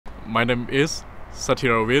My name is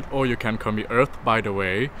Satiravit, or you can call me Earth, by the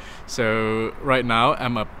way. So right now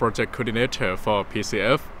I'm a project coordinator for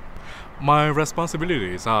PCF. My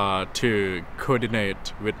responsibilities are to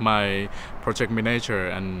coordinate with my project manager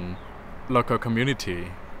and local community,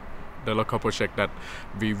 the local project that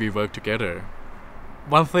we work together.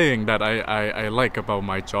 One thing that I like about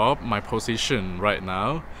my job, my position right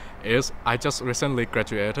now, is I just recently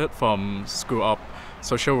graduated from School of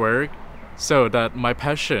Social Work, so that my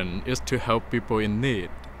passion is to help people in need.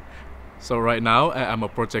 So right now I am a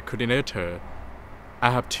project coordinator. I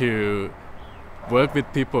have to work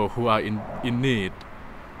with people who are in need.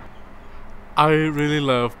 I really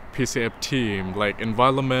love PCF team, like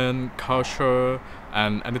environment, culture,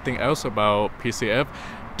 and anything else about PCF.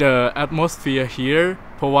 The atmosphere here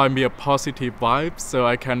provides me a positive vibe, so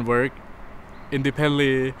I can work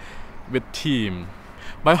independently with team.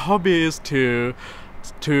 My hobby is to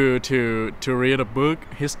read a book,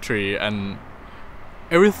 history, and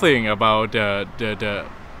everything about the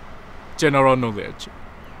general knowledge.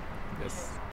 Yes.